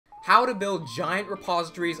how to build giant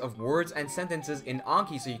repositories of words and sentences in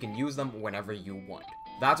Anki so you can use them whenever you want.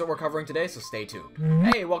 That's what we're covering today, so stay tuned.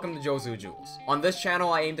 Hey, welcome to Jozu Jules. On this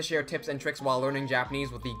channel, I aim to share tips and tricks while learning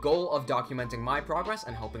Japanese with the goal of documenting my progress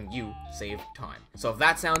and helping you save time. So if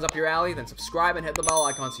that sounds up your alley, then subscribe and hit the bell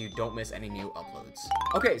icon so you don't miss any new uploads.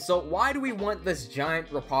 Okay, so why do we want this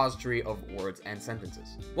giant repository of words and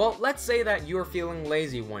sentences? Well, let's say that you're feeling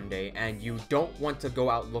lazy one day and you don't want to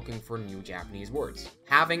go out looking for new Japanese words.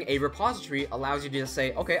 Having a repository allows you to just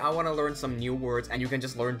say, okay, I want to learn some new words, and you can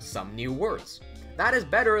just learn some new words. That is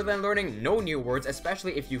better than learning no new words,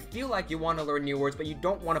 especially if you feel like you want to learn new words, but you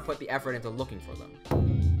don't want to put the effort into looking for them.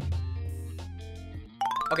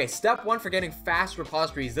 Okay, step 1 for getting fast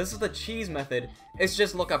repositories, this is the cheese method, is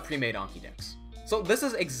just look up Premade Anki decks. So this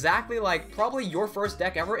is exactly like probably your first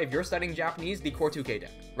deck ever if you're studying Japanese, the Core 2K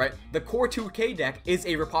deck, right? The Core 2K deck is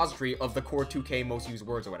a repository of the Core 2K most used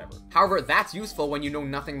words or whatever. However, that's useful when you know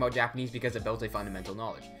nothing about Japanese because it builds a fundamental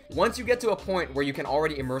knowledge. Once you get to a point where you can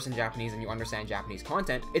already immerse in Japanese and you understand Japanese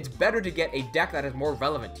content, it's better to get a deck that is more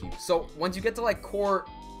relevant to you. So once you get to like Core,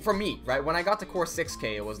 for me, right? When I got to Core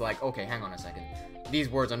 6K, it was like, okay, hang on a second. These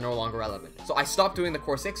words are no longer relevant. So I stopped doing the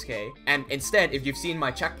Core 6K, and instead, if you've seen my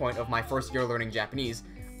checkpoint of my first year learning Japanese,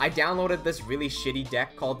 I downloaded this really shitty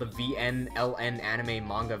deck called the VNLN Anime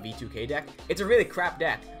Manga V2K deck. It's a really crap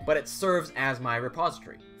deck, but it serves as my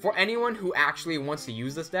repository. For anyone who actually wants to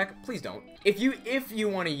use this deck, please don't. If you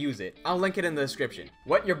want to use it, I'll link it in the description.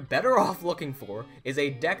 What you're better off looking for is a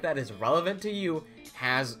deck that is relevant to you,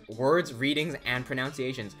 has words, readings, and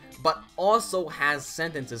pronunciations, but also has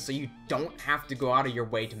sentences so you don't have to go out of your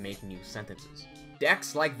way to make new sentences.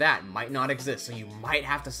 Decks like that might not exist, so you might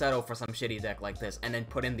have to settle for some shitty deck like this and then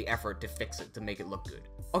put in the effort to fix it to make it look good.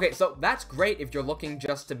 Okay, so that's great if you're looking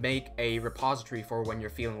just to make a repository for when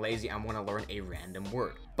you're feeling lazy and want to learn a random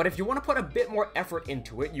word. But if you want to put a bit more effort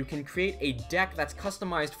into it, you can create a deck that's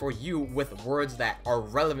customized for you with words that are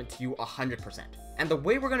relevant to you 100%. And the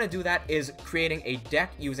way we're going to do that is creating a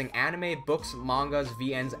deck using anime, books, mangas,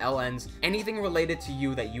 VNs, LNs, anything related to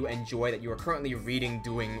you that you enjoy, that you are currently reading,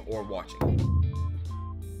 doing, or watching.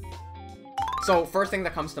 So first thing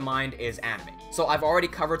that comes to mind is anime. So I've already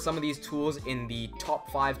covered some of these tools in the top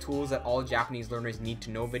 5 tools that all Japanese learners need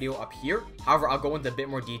to know video up here. However, I'll go into a bit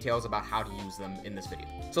more details about how to use them in this video.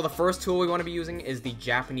 So the first tool we want to be using is the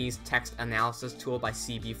Japanese text analysis tool by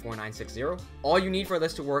CB4960. All you need for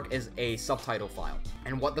this to work is a subtitle file.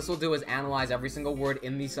 And what this will do is analyze every single word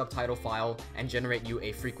in the subtitle file and generate you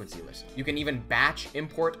a frequency list. You can even batch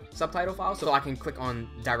import subtitle files. So I can click on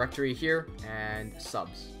directory here and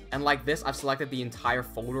subs. And like this, I've selected the entire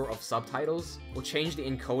folder of subtitles. We'll change the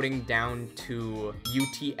encoding down to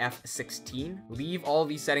UTF-16. Leave all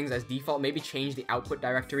these settings as default. Maybe change the output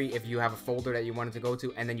directory if you have a folder that you wanted to go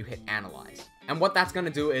to, and then you hit analyze. And what that's going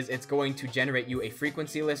to do is it's going to generate you a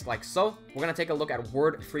frequency list like so. We're going to take a look at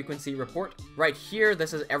word frequency report. Right here,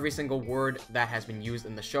 this is every single word that has been used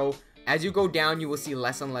in the show. As you go down, you will see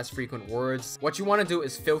less and less frequent words. What you want to do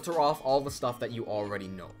is filter off all the stuff that you already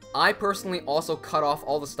know. I personally also cut off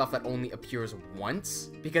all the stuff that only appears once,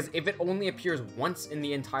 because if it only appears once in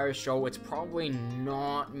the entire show, it's probably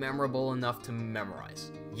not memorable enough to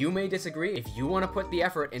memorize. You may disagree. If you want to put the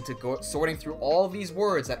effort into sorting through all these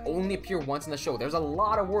words that only appear once in the show, there's a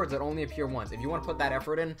lot of words that only appear once. If you want to put that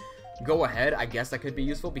effort in, go ahead. I guess that could be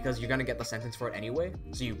useful because you're going to get the sentence for it anyway,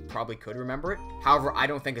 so you probably could remember it. However, I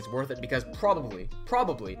don't think it's worth it because probably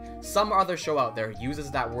some other show out there uses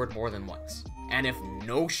that word more than once. And if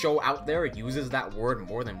no show out there uses that word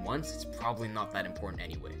more than once, it's probably not that important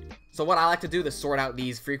anyway. So what I like to do to sort out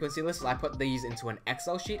these frequency lists is I put these into an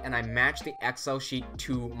Excel sheet and I match the Excel sheet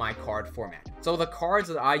to my card format. So the cards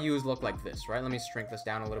that I use look like this, right? Let me shrink this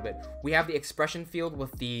down a little bit. We have the expression field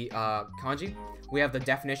with the kanji. We have the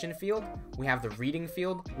definition field, we have the reading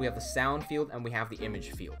field, we have the sound field, and we have the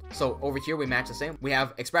image field. So over here, we match the same. We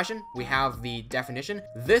have expression, we have the definition.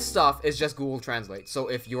 This stuff is just Google Translate. So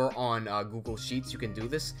if you're on Google Sheets, you can do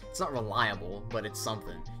this. It's not reliable, but it's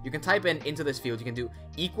something. You can type into this field, you can do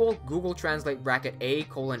equal Google Translate bracket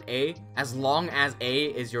A:A, as long as A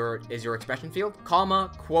is your expression field,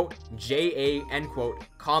 comma, quote, JA, end quote,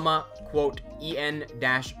 comma, quote,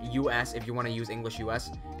 EN-US if you want to use English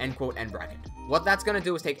US, end quote, end bracket. What that's going to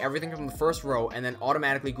do is take everything from the first row and then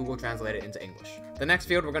automatically Google Translate it into English. The next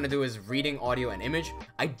field we're going to do is reading, audio, and image.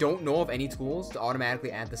 I don't know of any tools to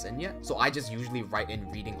automatically add this in yet, so I just usually write in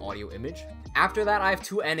reading, audio, image. After that, I have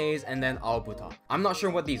 2 NAs and then Aobuta. I'm not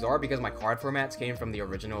sure what these are because my card formats came from the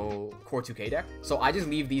original actual Core 2K deck. So I just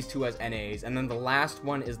leave these two as NAs, and then the last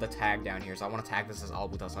one is the tag down here. So I want to tag this as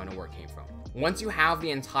Albuta so I know where it came from. Once you have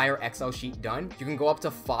the entire Excel sheet done, you can go up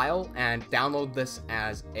to File and download this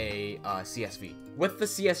as a CSV. With the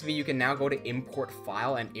CSV, you can now go to Import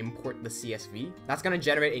File and import the CSV. That's going to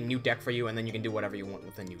generate a new deck for you, and then you can do whatever you want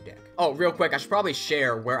with the new deck. Oh, real quick, I should probably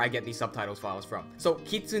share where I get these subtitles files from. So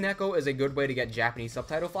Kitsuneko is a good way to get Japanese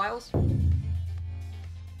subtitle files.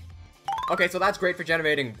 Okay, so that's great for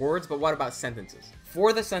generating words, but what about sentences?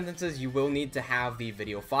 For the sentences, you will need to have the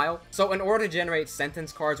video file. So in order to generate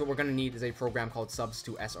sentence cards, what we're going to need is a program called Subs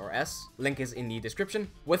to SRS. Link is in the description.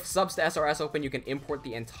 With Subs to SRS open, you can import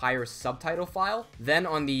the entire subtitle file. Then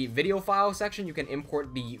on the video file section, you can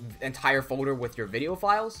import the entire folder with your video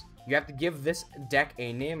files. You have to give this deck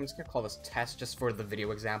a name. I'm just gonna call this test just for the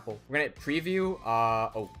video example. We're gonna hit preview.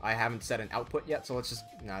 Oh, I haven't set an output yet, so let's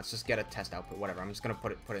just get a test output, whatever. I'm just gonna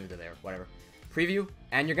put it into there, whatever. Preview,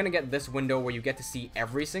 and you're gonna get this window where you get to see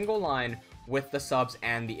every single line with the subs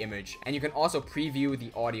and the image, and you can also preview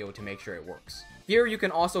the audio to make sure it works. Here you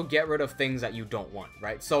can also get rid of things that you don't want,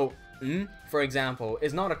 right? So, for example,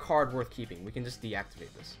 is not a card worth keeping. We can just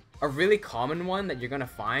deactivate this. A really common one that you're gonna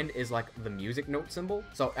find is like the music note symbol.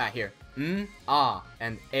 So here, ah,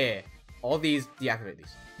 and eh. All these, deactivate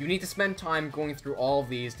these. You need to spend time going through all of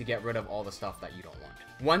these to get rid of all the stuff that you don't want.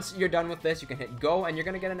 Once you're done with this, you can hit go, and you're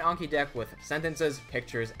gonna get an Anki deck with sentences,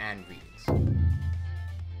 pictures, and readings.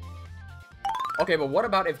 Okay, but what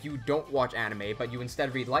about if you don't watch anime, but you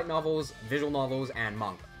instead read light novels, visual novels, and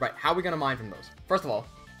manga? Right, how are we gonna mine from those? First of all,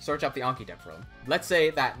 search up the Anki deck for them. Let's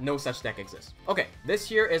say that no such deck exists. Okay, this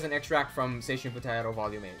here is an extract from Seishun Futaro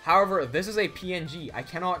Volume 8. However, this is a PNG. I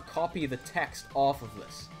cannot copy the text off of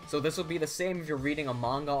this. So this will be the same if you're reading a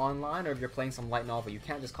manga online or if you're playing some light novel. You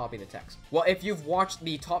can't just copy the text. Well, if you've watched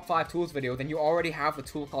the top 5 tools video, then you already have the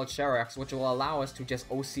tool called ShareX, which will allow us to just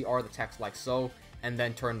OCR the text like so, and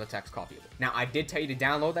then turn the text copyable. Now, I did tell you to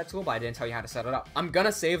download that tool, but I didn't tell you how to set it up. I'm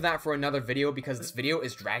gonna save that for another video because this video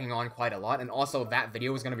is dragging on quite a lot, and also that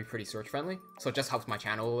video is gonna be pretty search friendly, so it just helps my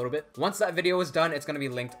channel a little bit. Once that video is done, it's gonna be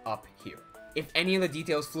linked up here. If any of the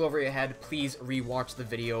details flew over your head, please rewatch the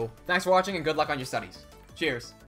video. Thanks for watching and good luck on your studies. Cheers.